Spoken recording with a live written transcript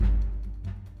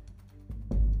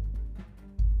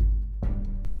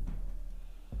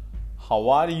How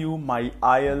are you, my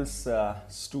IELTS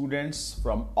students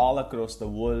from all across the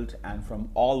world and from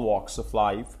all walks of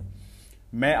life?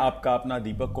 मैं आपका अपना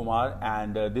Deepak Kumar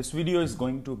and this video is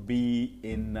going to be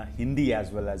in Hindi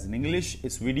as well as in English.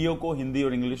 इस video को हिंदी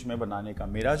और English में बनाने का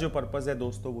मेरा जो पर्पस है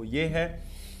दोस्तों वो ये है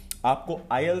आपको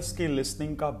आईएलटीएस की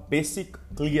लिसनिंग का बेसिक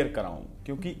क्लियर कराऊं,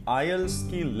 क्योंकि आईएलटीएस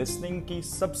की लिसनिंग की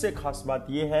सबसे खास बात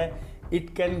ये है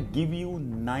it can give you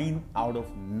 9 out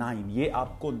of 9। ये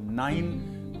आपको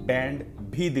 9 बैंड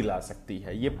भी दिला सकती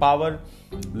है। ये पावर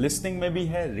लिसनिंग में भी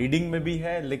है, रीडिंग में भी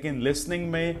है, लेकिन लिसनिंग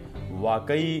में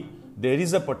वाकई देयर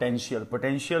इज अ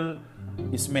पोटेंशियल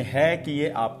इसमें है कि ये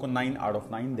आपको 9 आउट ऑफ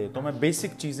 9 दे। तो मैं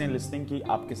बेसिक चीजें लिसनिंग की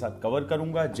आपके साथ कवर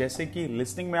करूंगा। जैसे कि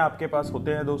लिसनिंग में आपके पास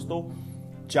होते हैं दोस्तों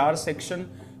 4 सेक्शन।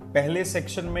 पहले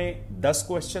सेक्शन में 10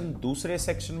 क्वेश्चन, दूसरे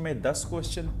सेक्शन में 10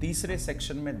 क्वेश्चन, तीसरे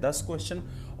सेक्शन में 10 क्वेश्चन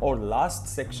और लास्ट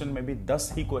सेक्शन में भी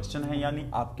 10 ही क्वेश्चन हैं, यानी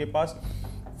आपके पास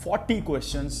 40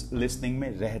 क्वेश्चंस लिसनिंग में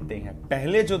रहते हैं।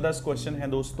 पहले जो 10 क्वेश्चन हैं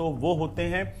दोस्तों वो होते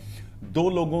हैं दो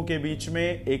लोगों के बीच में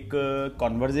एक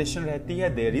कॉन्वर्जेशन रहती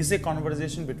है। There is a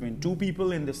conversation between 2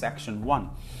 people in the section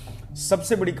 1।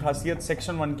 सबसे बड़ी खासियत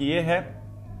सेक्शन 1 की ये है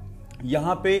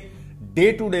यहां पे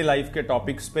डे टू डे लाइफ के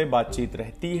टॉपिक्स पे बातचीत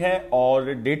रहती है।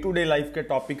 और डे टू डे लाइफ के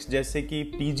टॉपिक्स जैसे कि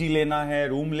पीजी लेना है,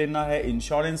 रूम लेना है,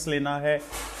 इंश्योरेंस लेना है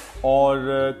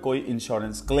और कोई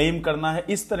इंश्योरेंस क्लेम करना है,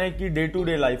 इस तरह की डे टू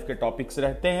डे लाइफ के टॉपिक्स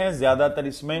रहते हैं। ज्यादातर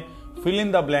इसमें फिल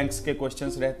इन द ब्लैंक्स के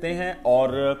क्वेश्चंस रहते हैं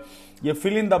और ये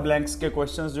फिल इन द ब्लैंक्स के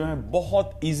क्वेश्चंस जो हैं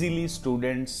बहुत इजीली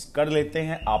स्टूडेंट्स कर लेते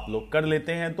हैं, आप लोग कर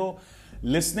लेते हैं। तो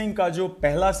लिसनिंग का जो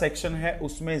पहला सेक्शन है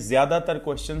उसमें ज्यादातर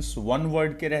क्वेश्चंस 1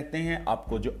 वर्ड के रहते हैं।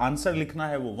 आपको जो आंसर लिखना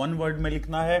है वो 1 वर्ड में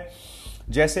लिखना है।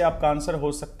 जैसे आपका आंसर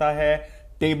हो सकता है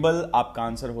टेबल, आपका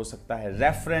आंसर हो सकता है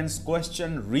reference,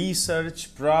 question, research,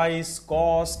 price,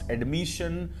 cost,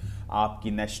 admission,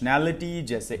 आपकी नेशनैलिटी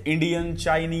जैसे इंडियन,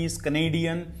 चाइनीज,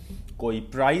 कनेडियन, कोई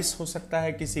प्राइस हो सकता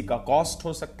है, किसी का कॉस्ट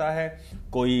हो सकता है,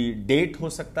 कोई डेट हो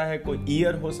सकता है, कोई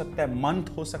ईयर हो सकता है, मंथ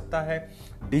हो सकता है,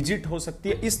 डिजिट हो सकती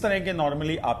है। इस तरह के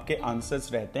नॉर्मली आपके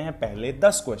आंसर्स रहते हैं पहले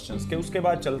 10 क्वेश्चंस के। उसके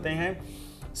बाद चलते हैं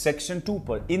सेक्शन 2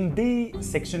 पर। इन the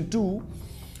section 2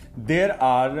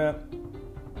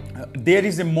 there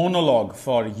is a monologue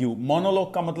for you.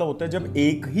 Monologue का मतलब होता है जब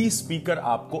एक ही स्पीकर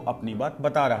आपको अपनी बात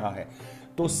बता रहा है।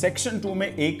 तो सेक्शन 2 में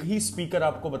एक ही स्पीकर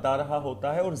आपको बता रहा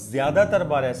होता है और ज्यादातर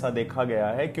बार ऐसा देखा गया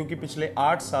है, क्योंकि पिछले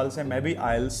 8 साल से मैं भी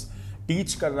आईएलटीएस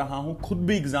टीच कर रहा हूं, खुद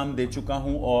भी एग्जाम दे चुका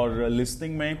हूं और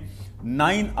लिसनिंग में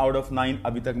 9 आउट ऑफ 9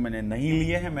 अभी तक मैंने नहीं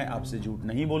लिए हैं। मैं आपसे झूठ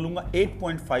नहीं बोलूंगा।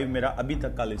 8.5 मेरा अभी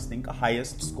तक का लिसनिंग का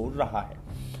हाईएस्ट स्कोर रहा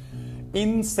है।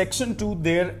 In section 2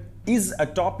 there is a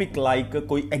topic like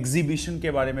कोई एग्जीबिशन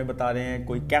के बारे में बता रहे हैं,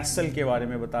 कोई कैसल के बारे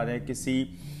में बता रहे हैं, किसी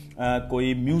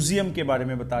कोई म्यूजियम के बारे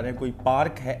में बता रहे हैं, कोई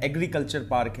पार्क है, एग्रीकल्चर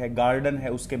पार्क है, गार्डन है,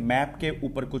 उसके मैप के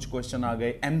ऊपर कुछ क्वेश्चन आ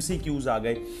गए, एमसीक्यूज आ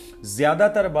गए।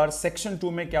 ज्यादातर बार सेक्शन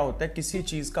 2 में क्या होता है किसी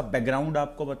चीज का बैकग्राउंड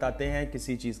आपको बताते हैं,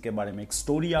 किसी चीज के बारे में एक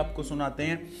स्टोरी आपको सुनाते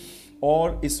हैं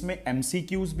और इसमें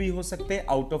एमसीक्यूज भी हो सकते हैं।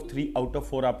 आउट ऑफ 3 आउट ऑफ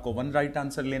 4 आपको 1 राइट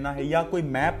आंसर लेना है, या कोई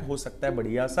मैप हो सकता है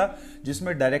बढ़िया सा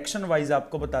जिसमें डायरेक्शन वाइज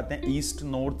आपको बताते हैं ईस्ट,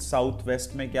 नॉर्थ, साउथ,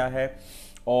 वेस्ट में क्या है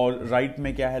और राइट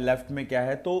में क्या है, लेफ्ट में क्या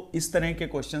है। तो इस तरह के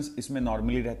क्वेश्चंस इसमें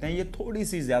नॉर्मली रहते हैं। ये थोड़ी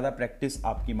सी ज्यादा प्रैक्टिस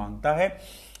आपकी मांगता है।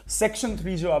 सेक्शन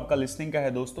 3 जो आपका लिसनिंग का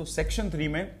है दोस्तों, सेक्शन 3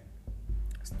 में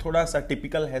थोड़ा सा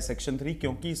टिपिकल है सेक्शन 3,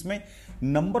 क्योंकि इसमें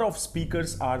नंबर ऑफ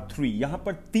स्पीकर्स आर 3। यहां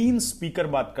पर 3 स्पीकर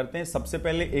बात करते हैं। सबसे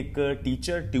पहले एक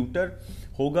टीचर, ट्यूटर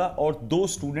होगा और 2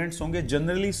 स्टूडेंट्स होंगे।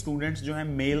 जनरली स्टूडेंट्स जो हैं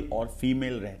मेल और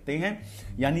फीमेल रहते हैं,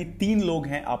 यानी 3 लोग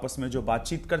हैं आपस में जो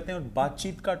बातचीत करते हैं और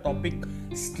बातचीत का टॉपिक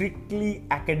स्ट्रिक्टली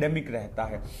एकेडमिक रहता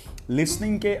है।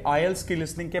 लिसनिंग के आईएलटीएस की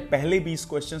लिसनिंग के पहले 20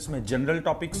 क्वेश्चंस में जनरल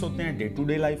टॉपिक्स होते हैं, डे टू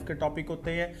डे लाइफ के टॉपिक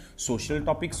होते हैं, सोशल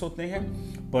टॉपिक्स होते हैं,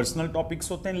 पर्सनल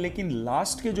टॉपिक्स होते हैं। लेकिन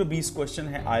लास्ट के जो 20 क्वेश्चन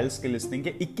है आईएलटीएस के लिसनिंग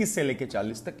के 21 से लेकर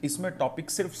 40 तक, इसमें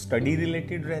टॉपिक सिर्फ स्टडी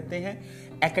रिलेटेड रहते हैं,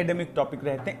 एकेडमिक टॉपिक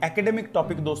रहते हैं। एकेडमिक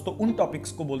टॉपिक दोस्तों उन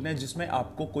टॉपिक्स को बोलते हैं जिसमें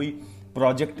आपको कोई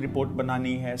प्रोजेक्ट रिपोर्ट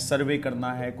बनानी है, सर्वे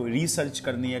करना है, कोई रिसर्च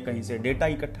करनी है, कहीं से डेटा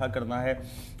इकट्ठा करना है,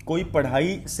 कोई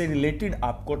पढ़ाई से रिलेटेड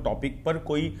आपको टॉपिक पर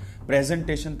कोई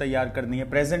प्रेजेंटेशन तैयार करनी है।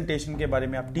 प्रेजेंटेशन के बारे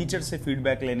में आप टीचर से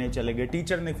फीडबैक लेने चले गए,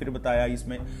 टीचर ने फिर बताया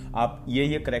इसमें आप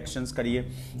ये करेक्शंस करिए,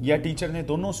 या टीचर ने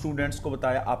दोनों स्टूडेंट्स को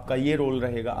बताया आपका ये रोल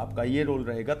रहेगा, आपका ये रोल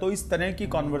रहेगा। तो इस तरह की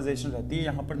कॉन्वर्जेशन रहती है।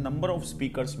 यहाँ पर नंबर ऑफ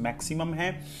स्पीकर्स मैक्सिमम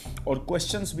है और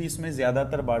क्वेश्चंस भी इसमें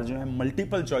ज्यादातर बार जो है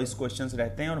मल्टीपल चॉइस क्वेश्चंस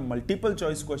रहते हैं और मल्टीपल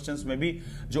चॉइस क्वेश्चंस में भी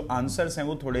जो आंसर्स हैं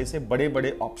वो थोड़े से बड़े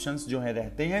बड़े ऑप्शंस जो है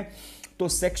रहते हैं। तो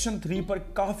सेक्शन 3 पर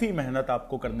काफी मेहनत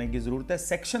आपको करने की जरूरत है।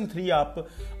 सेक्शन 3 आप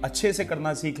अच्छे से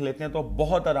करना सीख लेते हैं तो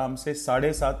बहुत आराम से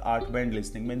 7.5-8 बैंड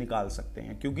लिसनिंग में निकाल सकते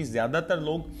हैं, क्योंकि ज्यादातर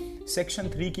लोग सेक्शन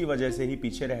 3 की वजह से ही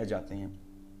पीछे रह जाते हैं।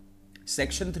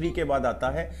 सेक्शन 3 के बाद आता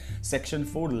है section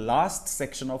 4, last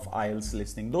section of IELTS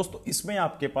listening. दोस्तों इसमें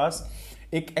आपके पास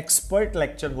एक एक्सपर्ट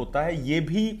लेक्चर होता है, ये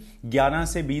भी 11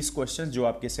 से 20 क्वेश्चन जो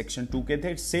आपके सेक्शन 2 के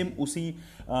थे, सेम उसी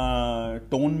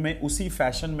टोन में, उसी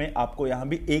फैशन में आपको यहां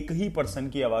भी एक ही पर्सन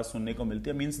की आवाज सुनने को मिलती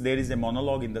है। Means there is a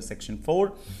monologue in the section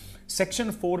 4।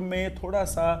 Section 4 में थोड़ा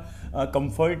सा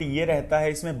कंफर्ट ये रहता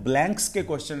है, इसमें ब्लैंक्स के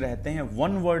क्वेश्चन रहते हैं,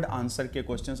 वन वर्ड आंसर के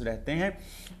क्वेश्चंस रहते हैं,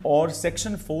 और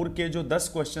सेक्शन 4 के जो 10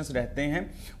 क्वेश्चंस रहते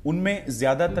हैं उनमें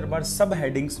ज्यादातर बार सब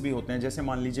हेडिंग्स भी होते हैं। जैसे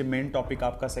मान लीजिए मेन टॉपिक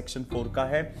आपका सेक्शन 4 का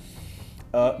है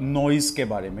नॉइज के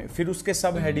बारे में, फिर उसके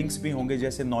सब हेडिंग्स भी होंगे,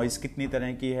 जैसे नॉइज कितनी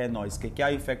तरह की है, नॉइज के क्या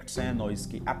इफेक्ट्स हैं, नॉइज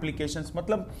की एप्लीकेशंस।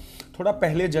 मतलब थोड़ा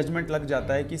पहले जजमेंट लग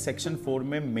जाता है कि सेक्शन 4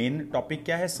 में मेन टॉपिक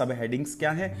क्या है, सब हेडिंग्स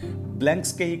क्या है,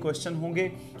 ब्लैंक्स के ही क्वेश्चन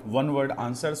होंगे, वन वर्ड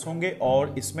आंसर्स होंगे।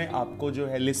 और इसमें आपको जो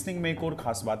है लिसनिंग में एक और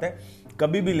खास बात है,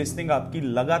 कभी भी लिसनिंग आपकी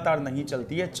लगातार नहीं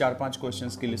चलती है। 4-5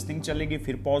 क्वेश्चंस की लिसनिंग चलेगी,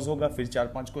 फिर पॉज होगा, फिर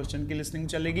 4-5 क्वेश्चन की लिसनिंग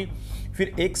चलेगी,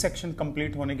 फिर एक सेक्शन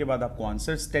कंप्लीट होने के बाद आपको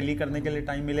आंसर्स टैली करने के लिए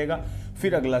टाइम मिलेगा,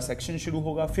 फिर अगला सेक्शन शुरू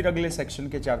होगा, फिर अगले सेक्शन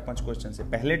के 4-5 क्वेश्चन से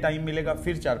पहले टाइम मिलेगा,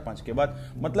 फिर 4-5 के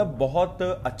बाद। मतलब बहुत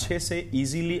अच्छे से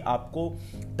इजीली आपको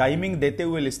टाइमिंग देते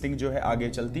हुए लिसनिंग जो है आगे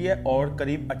चलती है, और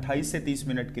करीब 28 से 30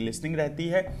 मिनट की लिसनिंग रहती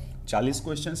है 40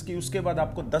 क्वेश्चंस की। उसके बाद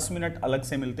आपको 10 मिनट अलग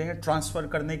से मिलते हैं ट्रांसफर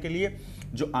करने के लिए।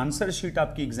 जो आंसर शीट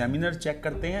आपकी एग्जामिनर चेक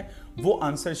करते हैं, वो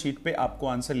आंसर शीट पे आपको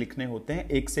आंसर लिखने होते हैं,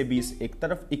 1 से 20 एक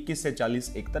तरफ, 21 से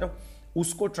 40 एक तरफ।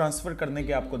 उसको ट्रांसफर करने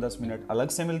के आपको 10 मिनट अलग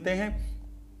से मिलते हैं।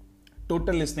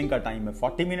 टोटल लिसनिंग का टाइम है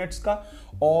 40 मिनट्स का।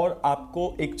 और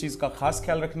आपको एक चीज का खास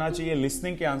ख्याल रखना चाहिए,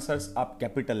 लिसनिंग के आंसर्स आप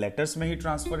कैपिटल लेटर्स में ही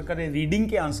ट्रांसफर करें, रीडिंग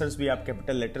के आंसर्स भी आप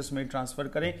कैपिटल लेटर्स में ही ट्रांसफर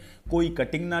करें, कोई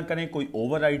कटिंग ना करें, कोई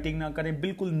ओवर राइटिंग ना करें,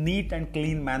 बिल्कुल नीट एंड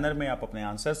क्लीन मैनर में आप अपने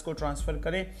आंसर्स को ट्रांसफर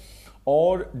करें।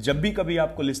 और जब भी कभी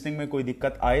आपको लिसनिंग में कोई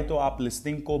दिक्कत आए तो आप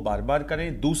लिसनिंग को बार बार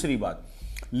करें। दूसरी बात,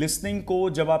 लिसनिंग को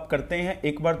जब आप करते हैं,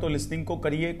 एक बार तो लिसनिंग को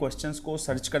करिए क्वेश्चंस को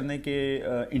सर्च करने के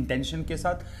इंटेंशन के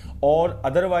साथ, और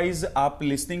अदरवाइज आप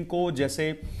लिसनिंग को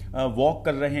जैसे वॉक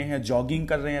कर रहे हैं, जॉगिंग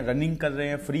कर रहे हैं, रनिंग कर रहे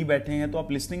हैं, फ्री बैठे हैं, तो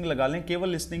आप लिसनिंग लगा लें। केवल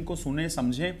लिसनिंग को सुने,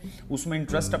 समझें, उसमें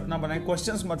इंटरेस्ट अपना बनाएं,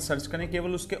 क्वेश्चंस मत सर्च करें,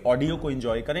 केवल उसके ऑडियो को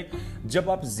एंजॉय करें। जब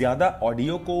आप ज्यादा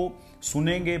ऑडियो को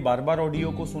सुनेंगे, बार बार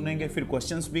ऑडियो को सुनेंगे, फिर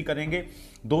क्वेश्चंस भी करेंगे,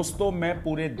 दोस्तों मैं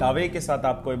पूरे दावे के साथ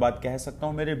आपको ये बात कह सकता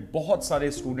हूं, मेरे बहुत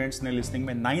सारे स्टूडेंट्स ने लिसनिंग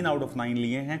में 9 आउट ऑफ 9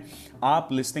 लिए हैं। आप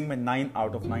लिसनिंग में 9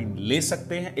 आउट ऑफ 9 ले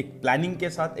सकते हैं। एक प्लानिंग के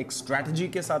साथ, एक स्ट्रैटेजी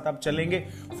के साथ आप चलेंगे,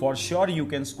 for sure you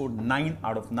can score 9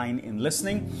 out of 9 in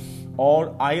listening.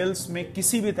 और आईएलटीएस में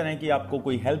किसी भी तरह की आपको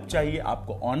कोई हेल्प चाहिए,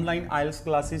 आपको ऑनलाइन आईएलटीएस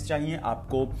क्लासेस चाहिए,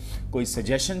 आपको कोई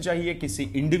सजेशन चाहिए, किसी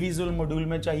इंडिविजुअल मॉड्यूल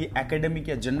में चाहिए, एकेडमिक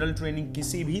या जनरल ट्रेनिंग,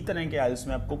 किसी भी तरह के आईएलटीएस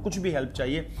में आपको कुछ भी हेल्प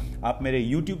चाहिए, आप मेरे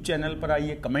यूट्यूब चैनल पर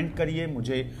आइए, कमेंट करिए,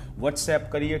 मुझे व्हाट्सएप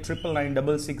करिए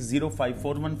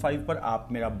 9996605415 पर। आप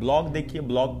मेरा ब्लॉग देखिए,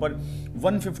 ब्लॉग पर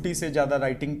 150 से ज्यादा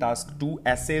राइटिंग टास्क 2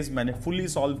 एसेज मैंने फुली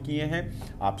सॉल्व किए हैं।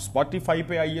 आप स्पॉटिफाई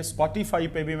पे आइए, स्पॉटिफाई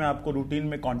पे भी मैं आपको रूटीन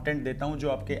में कंटेंट देता हूं जो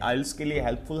आपके आईएलटीएस के लिए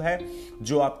हेल्पफुल है,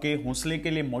 जो आपके हौसले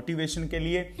के लिए, मोटिवेशन के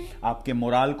लिए, आपके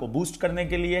मोराल को बूस्ट करने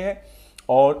के लिए है।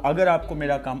 और अगर आपको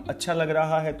मेरा काम अच्छा लग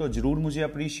रहा है तो जरूर मुझे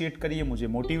अप्रिशिएट करिए, मुझे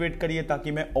मोटिवेट करिए,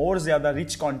 ताकि मैं और ज्यादा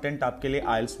रिच कंटेंट आपके लिए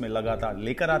आईएलटीएस में लगातार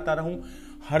लेकर आता रहूं,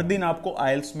 हर दिन आपको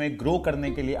आईएलटीएस में ग्रो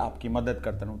करने के लिए आपकी मदद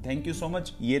करता रहूं। Thank you so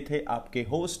much. ये थे आपके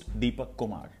होस्ट दीपक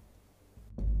कुमार।